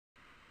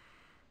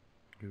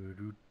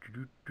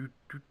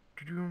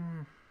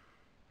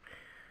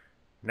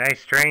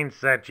Nice train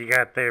set you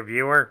got there,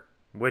 viewer.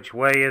 Which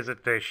way is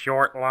it to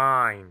Short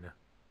Line?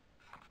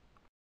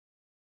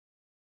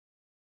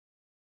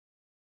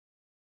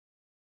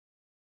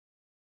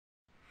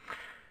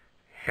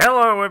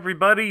 Hello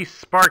everybody,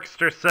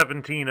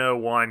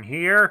 Sparkster1701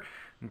 here,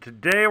 and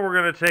today we're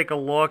going to take a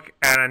look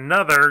at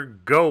another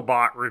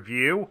GoBot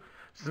review.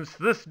 Since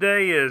this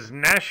day is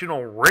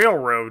National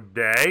Railroad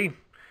Day,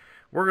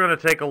 we're going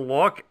to take a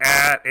look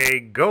at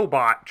a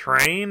GoBot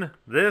train.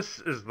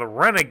 This is the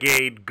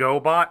Renegade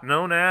GoBot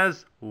known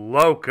as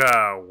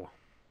Loco.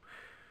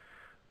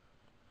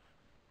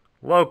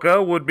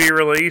 Loco would be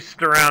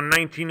released around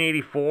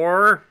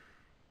 1984,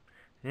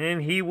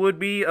 and he would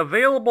be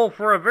available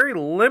for a very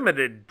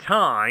limited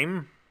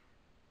time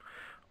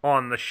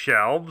on the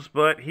shelves,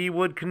 but he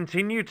would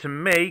continue to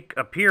make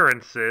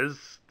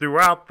appearances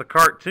throughout the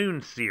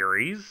cartoon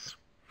series,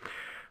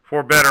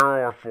 for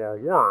better or for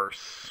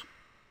worse.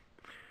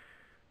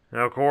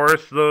 Now, of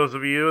course, those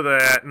of you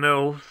that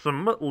know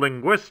some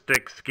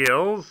linguistic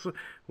skills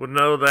would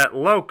know that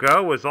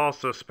loco is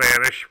also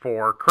Spanish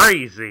for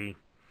crazy.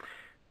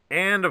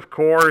 And, of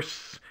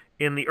course,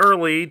 in the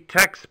early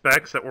tech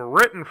specs that were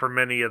written for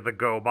many of the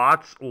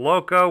GoBots,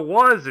 Loco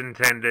was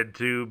intended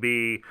to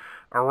be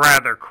a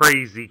rather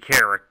crazy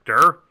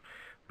character,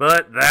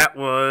 but that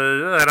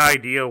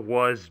idea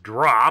was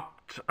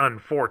dropped,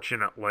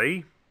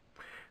 unfortunately,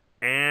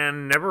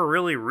 and never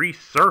really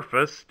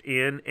resurfaced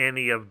in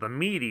any of the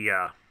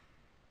media.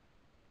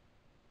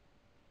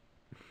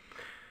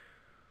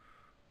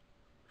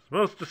 The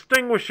most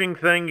distinguishing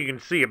thing you can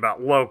see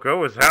about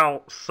Loco is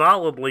how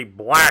solidly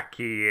black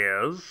he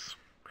is,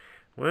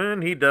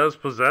 when he does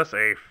possess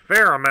a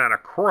fair amount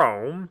of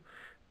chrome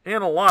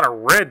and a lot of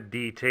red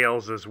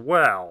details as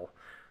well.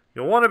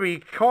 You'll want to be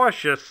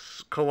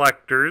cautious,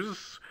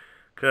 collectors,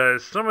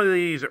 because some of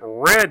these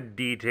red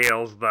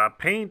details, the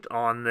paint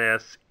on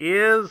this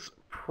is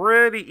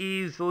pretty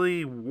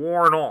easily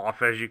worn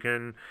off, as you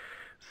can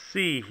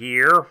see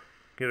here.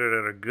 Get it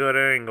at a good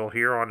angle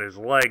here on his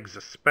legs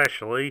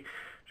especially.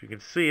 As you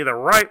can see, the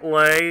right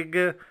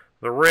leg,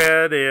 the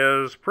red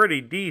is pretty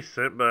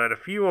decent, but a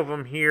few of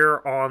them here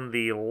on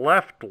the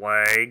left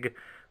leg,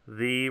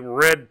 the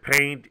red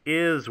paint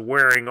is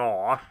wearing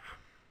off.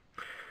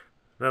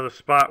 Another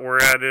spot where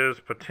that is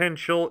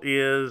potential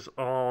is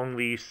on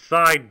the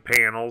side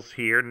panels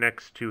here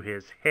next to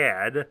his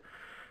head.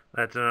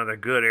 That's another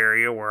good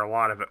area where a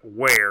lot of it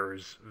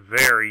wears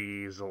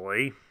very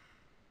easily. You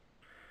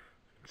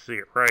can see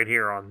it right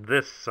here on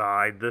this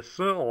side.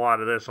 A lot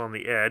of this on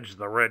the edge,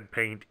 the red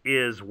paint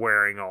is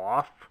wearing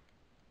off.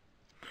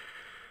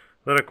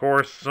 Then, of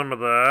course, some of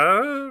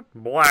the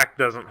black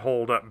doesn't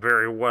hold up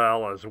very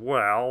well as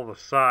well. The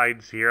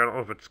sides here, I don't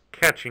know if it's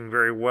catching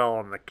very well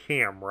on the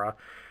camera,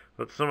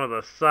 but some of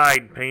the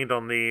side paint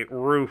on the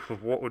roof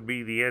of what would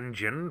be the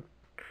engine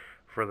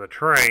for the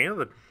train,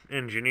 the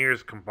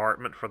engineer's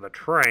compartment for the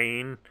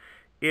train,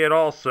 it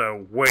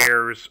also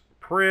wears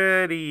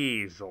pretty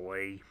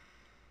easily.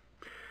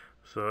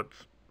 So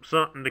it's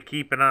something to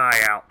keep an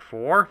eye out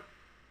for.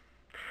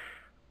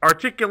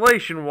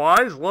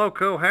 Articulation-wise,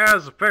 Loco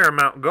has a fair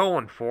amount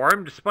going for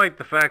him, despite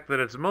the fact that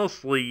it's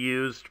mostly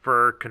used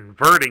for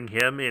converting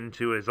him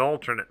into his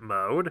alternate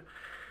mode.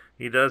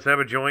 He does have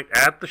a joint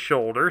at the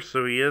shoulder,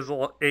 so he is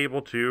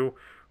able to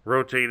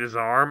rotate his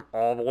arm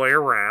all the way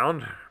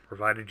around,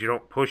 provided you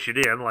don't push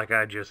it in like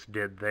I just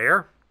did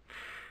there.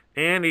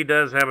 And he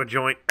does have a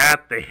joint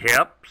at the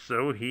hip,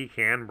 so he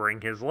can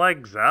bring his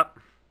legs up,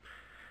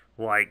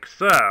 like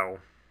so.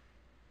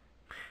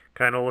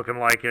 Kind of looking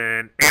like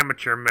an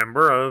amateur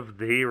member of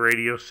the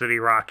Radio City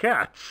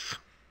Rockettes.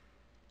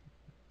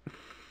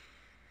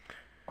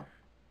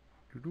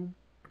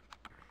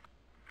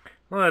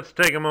 Let's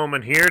take a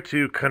moment here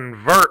to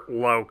convert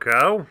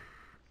Loco.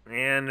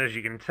 And as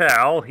you can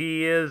tell,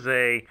 he is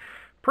a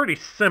pretty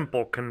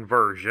simple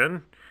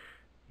conversion.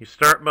 You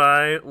start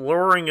by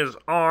lowering his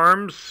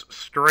arms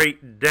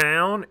straight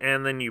down,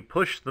 and then you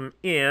push them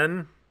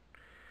in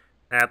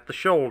at the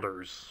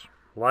shoulders,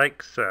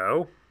 like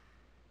so.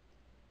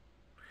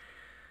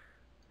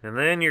 And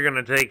then you're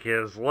going to take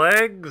his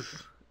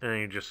legs, and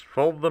you just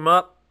fold them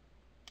up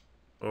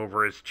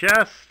over his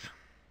chest.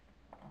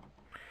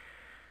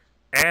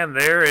 And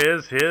there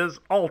is his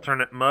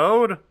alternate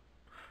mode,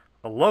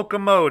 a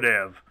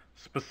locomotive.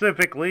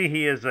 Specifically,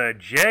 he is a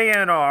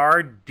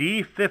JNR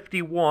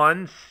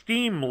D51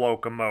 steam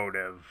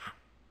locomotive.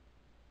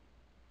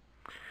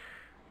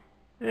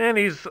 And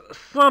he's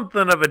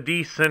something of a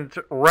decent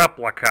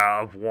replica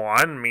of one.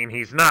 I mean,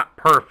 he's not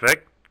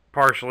perfect,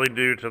 partially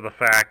due to the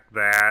fact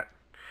that,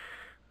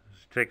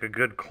 let's take a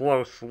good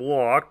close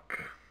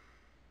look.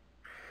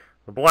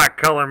 The black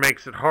color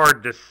makes it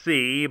hard to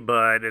see,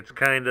 but it's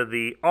kind of,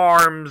 the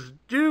arms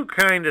do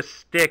kind of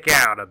stick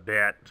out a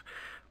bit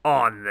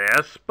on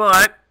this,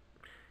 but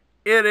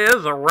it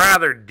is a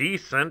rather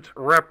decent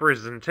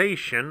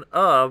representation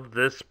of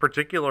this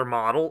particular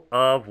model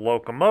of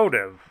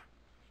locomotive.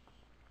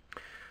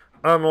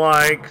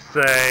 Unlike,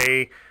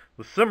 say,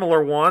 The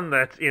similar one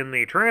that's in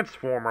the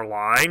Transformer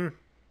line,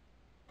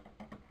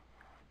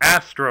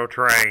 Astro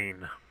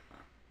Train.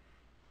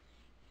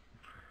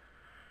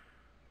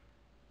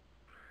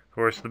 Of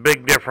course, the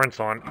big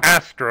difference on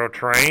Astro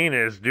Train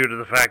is due to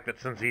the fact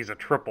that since he's a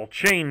triple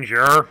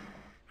changer,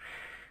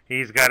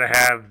 he's got to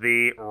have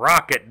the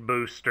rocket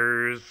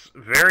boosters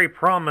very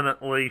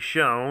prominently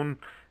shown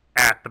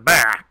at the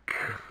back.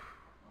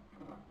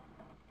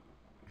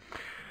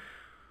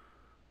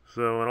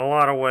 So in a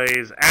lot of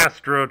ways,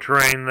 Astro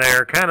Train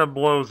there kind of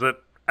blows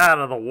it out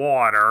of the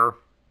water,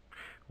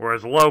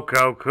 whereas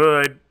Loco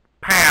could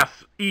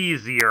pass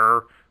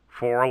easier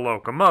for a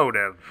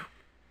locomotive.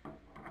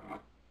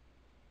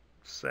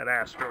 Set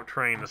Astro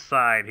Train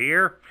aside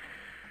here.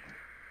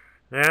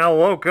 Now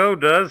Loco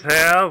does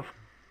have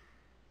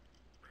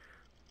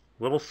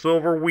little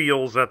silver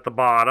wheels at the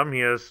bottom.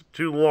 He has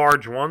two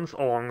large ones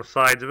along the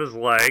sides of his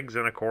legs,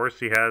 and of course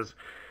he has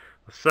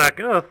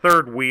a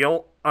third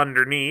wheel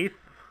underneath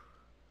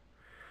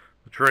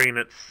the train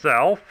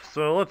itself.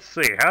 So let's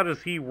see, how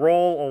does he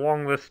roll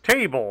along this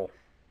table?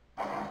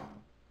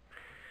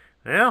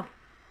 Yeah,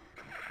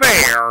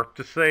 fair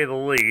to say the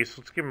least.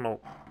 Let's give him a...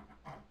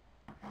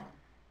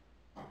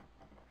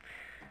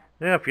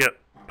 Yeah, if you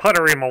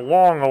putter him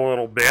along a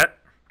little bit,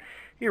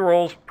 he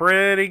rolls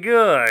pretty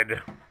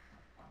good.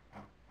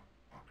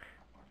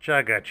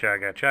 Chugga,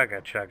 chugga,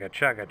 chugga, chugga,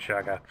 chugga,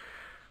 chugga.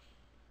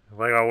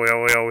 Like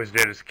we always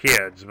did as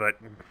kids, but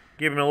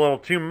give him a little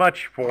too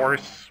much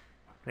force,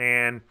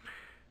 and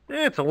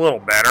it's a little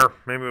better.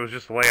 Maybe it was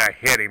just the way I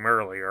hit him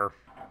earlier.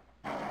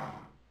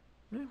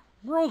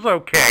 Rolls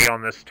okay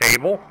on this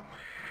table.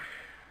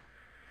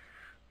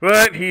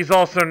 But he's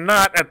also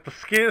not at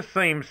the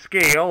same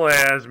scale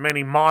as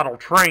many model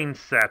train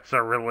sets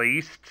are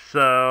released,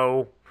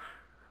 so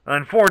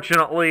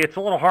unfortunately it's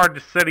a little hard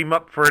to set him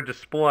up for a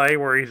display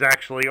where he's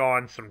actually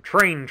on some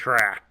train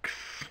tracks.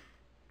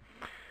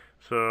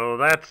 So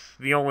that's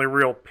the only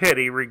real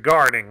pity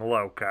regarding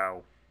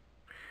Loco.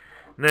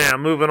 Now,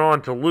 moving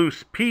on to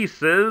loose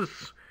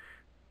pieces.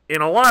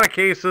 In a lot of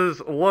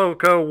cases,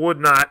 Loco would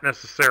not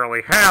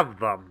necessarily have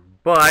them,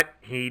 but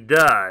he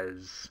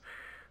does.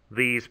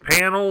 These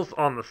panels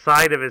on the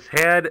side of his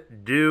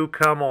head do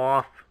come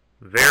off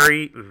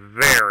very,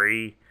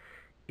 very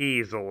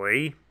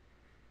easily.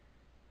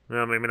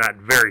 Well, maybe not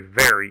very,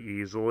 very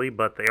easily,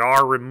 but they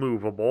are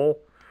removable.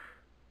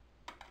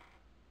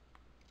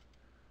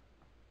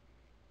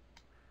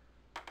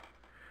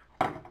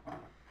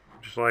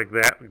 Just like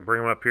that. We can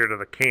bring them up here to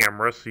the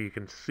camera so you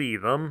can see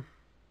them.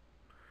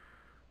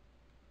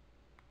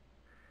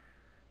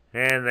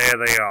 And there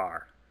they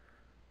are.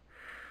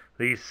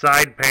 These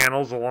side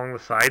panels along the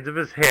sides of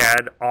his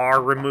head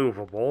are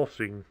removable,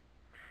 so you can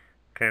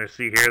kind of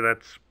see here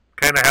that's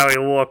kind of how he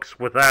looks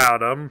without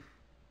them.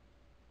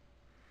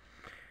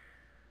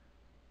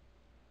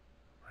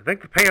 I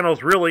think the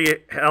panels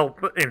really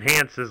help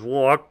enhance his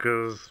look,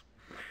 because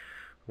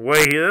the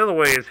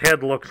way his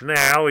head looks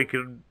now, he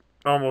could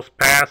almost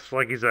pass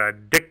like he's a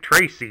Dick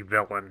Tracy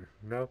villain.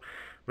 You know?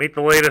 Meet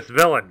the latest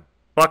villain,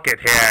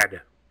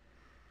 Buckethead.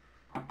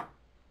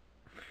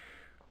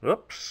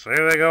 Oops,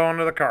 there they go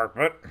onto the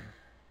carpet.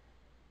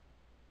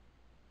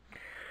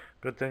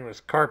 Good thing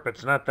this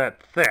carpet's not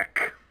that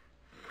thick.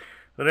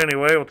 But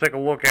anyway, we'll take a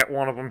look at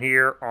one of them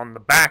here on the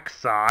back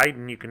side,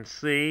 and you can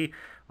see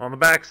on the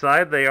back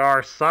side they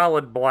are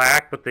solid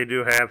black, but they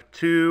do have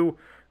two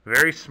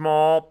very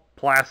small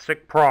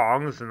plastic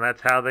prongs, and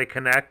that's how they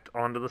connect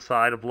onto the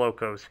side of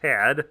Loco's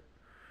head.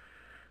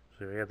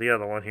 So we got the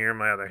other one here in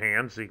my other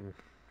hand, so you can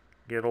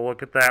get a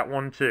look at that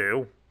one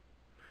too.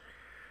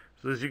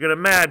 So as you can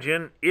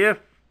imagine, if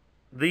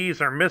these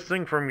are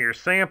missing from your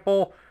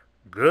sample,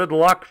 good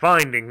luck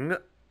finding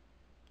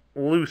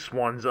loose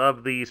ones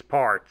of these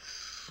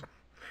parts.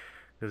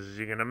 Because as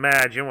you can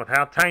imagine, with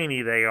how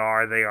tiny they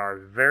are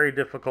very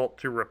difficult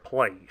to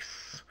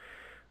replace.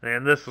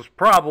 And this is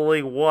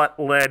probably what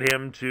led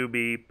him to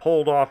be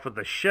pulled off of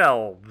the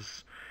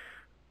shelves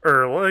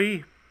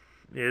early,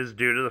 is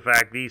due to the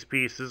fact these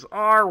pieces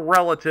are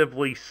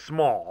relatively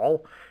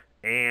small,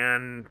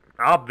 and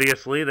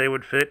obviously they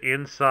would fit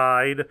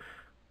inside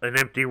an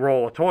empty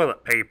roll of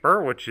toilet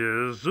paper, which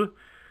is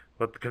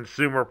what the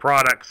Consumer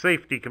Product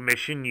Safety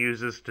Commission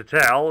uses to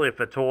tell if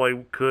a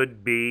toy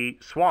could be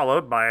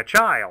swallowed by a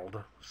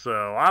child.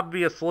 So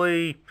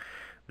obviously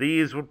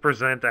these would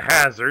present a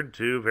hazard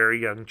to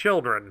very young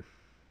children.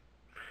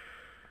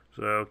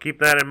 So keep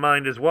that in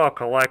mind as well,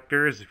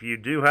 collectors. If you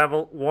do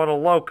want a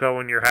Loco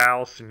in your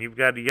house and you've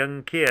got a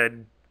young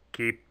kid,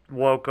 keep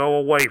Loco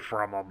away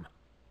from them.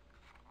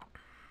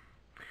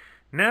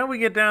 Now we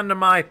get down to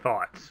my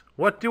thoughts.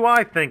 What do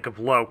I think of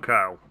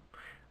Loco?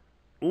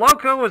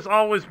 Loco has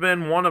always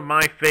been one of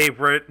my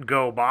favorite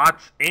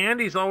GoBots, and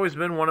he's always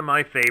been one of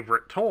my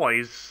favorite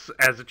toys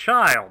as a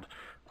child.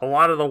 A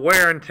lot of the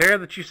wear and tear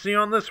that you see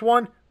on this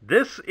one,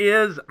 this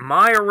is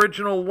my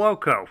original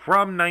Loco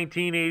from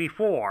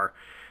 1984.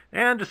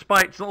 And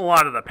despite a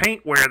lot of the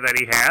paint wear that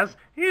he has,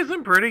 he's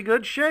in pretty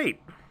good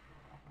shape.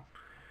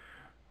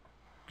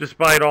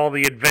 Despite all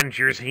the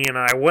adventures he and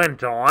I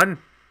went on.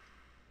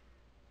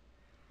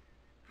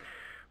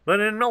 But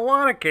in a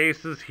lot of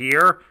cases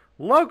here,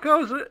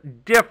 Loco's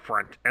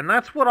different, and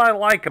that's what I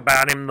like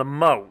about him the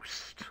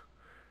most.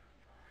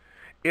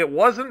 It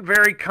wasn't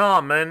very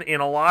common in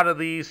a lot of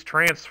these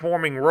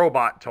transforming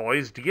robot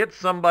toys to get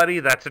somebody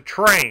that's a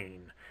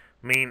train.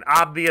 I mean,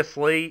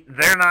 obviously,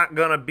 they're not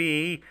going to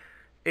be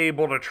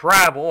able to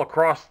travel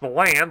across the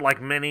land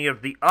like many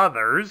of the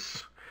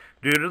others,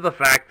 due to the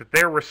fact that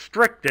they're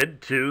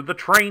restricted to the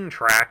train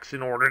tracks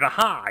in order to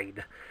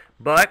hide.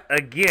 But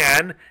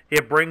again,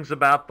 it brings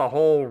about the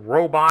whole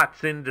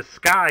robots in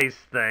disguise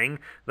thing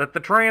that the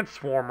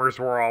Transformers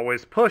were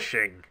always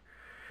pushing.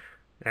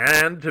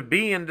 And to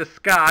be in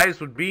disguise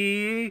would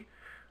be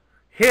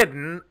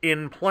hidden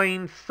in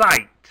plain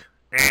sight.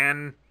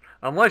 And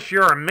unless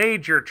you're a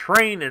major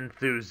train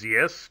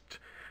enthusiast,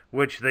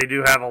 which they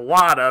do have a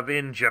lot of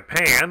in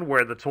Japan,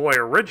 where the toy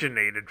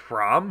originated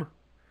from,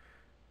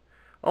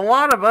 a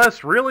lot of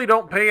us really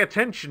don't pay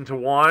attention to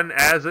one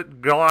as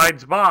it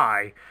glides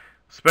by,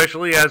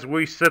 especially as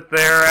we sit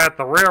there at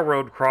the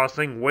railroad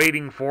crossing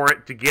waiting for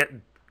it to get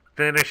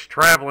finished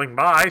traveling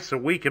by so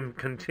we can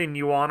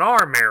continue on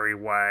our merry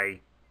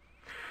way.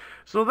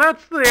 So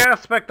that's the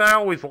aspect I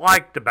always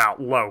liked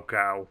about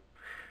Loco.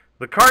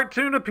 The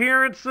cartoon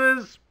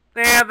appearances,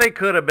 they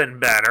could have been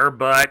better,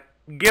 but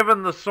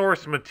given the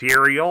source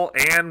material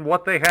and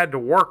what they had to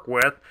work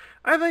with,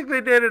 I think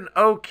they did an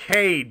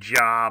okay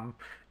job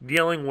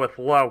dealing with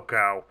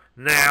Loco.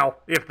 Now,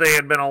 if they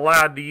had been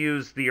allowed to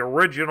use the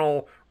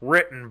original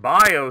written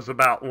bios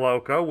about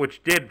Loco,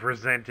 which did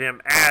present him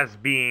as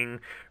being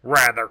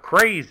rather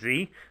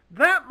crazy,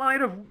 that might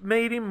have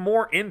made him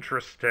more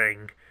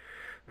interesting.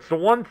 It's the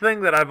one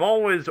thing that I've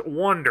always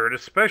wondered,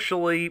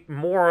 especially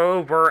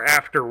moreover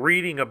after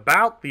reading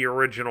about the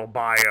original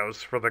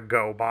bios for the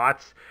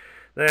GoBots,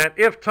 that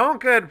if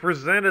Tonka had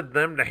presented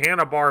them to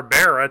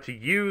Hanna-Barbera to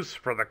use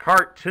for the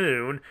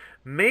cartoon,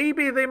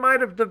 maybe they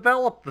might have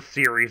developed the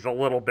series a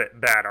little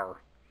bit better.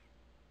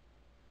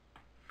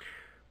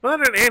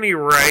 But at any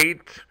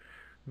rate,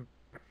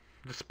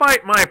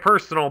 despite my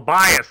personal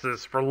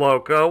biases for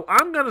Loco,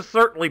 I'm going to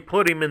certainly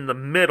put him in the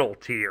middle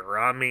tier.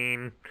 I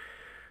mean,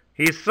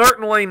 he's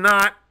certainly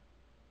not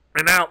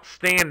an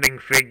outstanding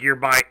figure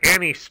by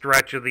any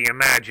stretch of the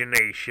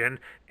imagination,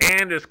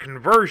 and his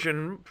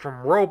conversion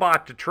from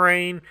robot to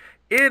train,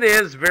 it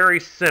is very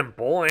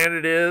simple, and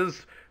it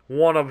is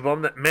one of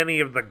them that many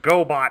of the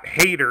GoBot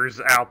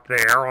haters out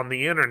there on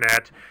the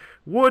internet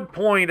would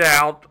point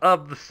out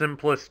of the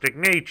simplistic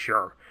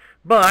nature.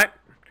 But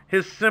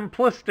his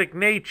simplistic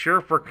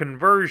nature for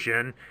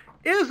conversion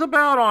is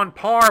about on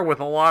par with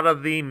a lot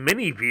of the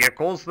mini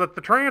vehicles that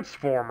the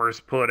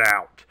Transformers put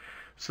out.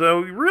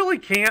 So you really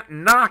can't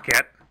knock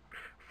it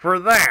for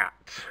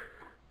that.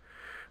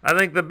 I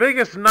think the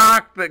biggest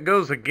knock that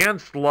goes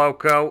against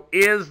Loco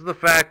is the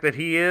fact that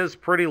he is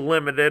pretty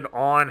limited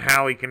on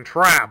how he can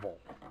travel.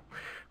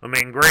 I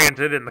mean,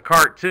 granted, in the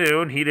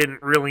cartoon, he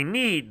didn't really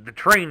need the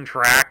train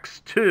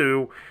tracks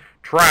to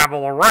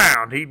travel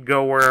around. He'd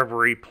go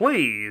wherever he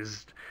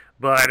pleased.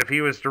 But if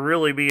he was to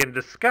really be in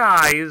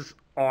disguise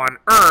on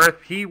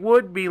Earth, he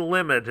would be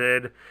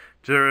limited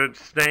to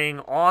staying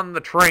on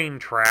the train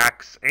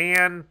tracks,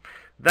 and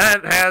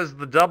that has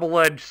the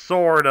double-edged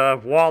sword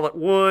of, while it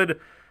would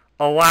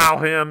allow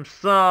him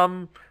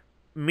some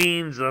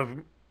means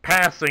of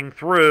passing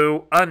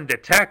through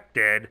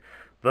undetected,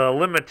 the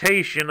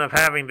limitation of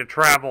having to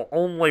travel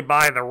only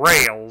by the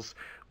rails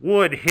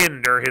would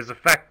hinder his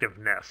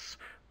effectiveness.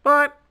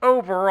 But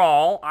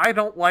overall, I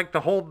don't like to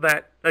hold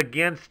that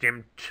against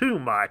him too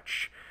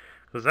much,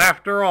 because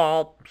after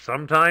all,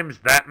 sometimes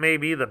that may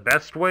be the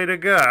best way to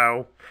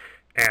go,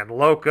 and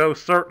Loco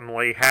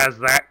certainly has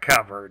that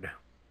covered.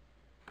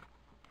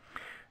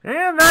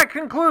 And that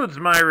concludes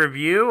my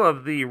review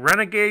of the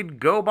Renegade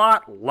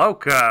GoBot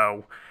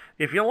Loco.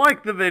 If you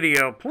liked the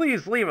video,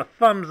 please leave a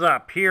thumbs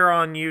up here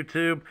on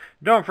YouTube.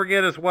 Don't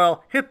forget as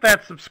well, hit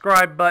that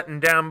subscribe button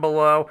down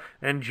below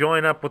and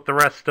join up with the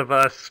rest of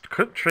us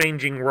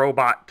changing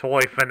robot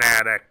toy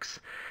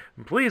fanatics.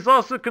 And please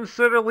also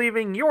consider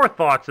leaving your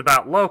thoughts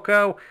about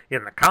Loco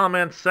in the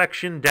comments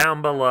section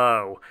down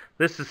below.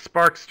 This is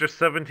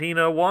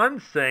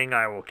Sparkster1701 saying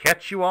I will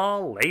catch you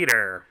all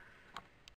later.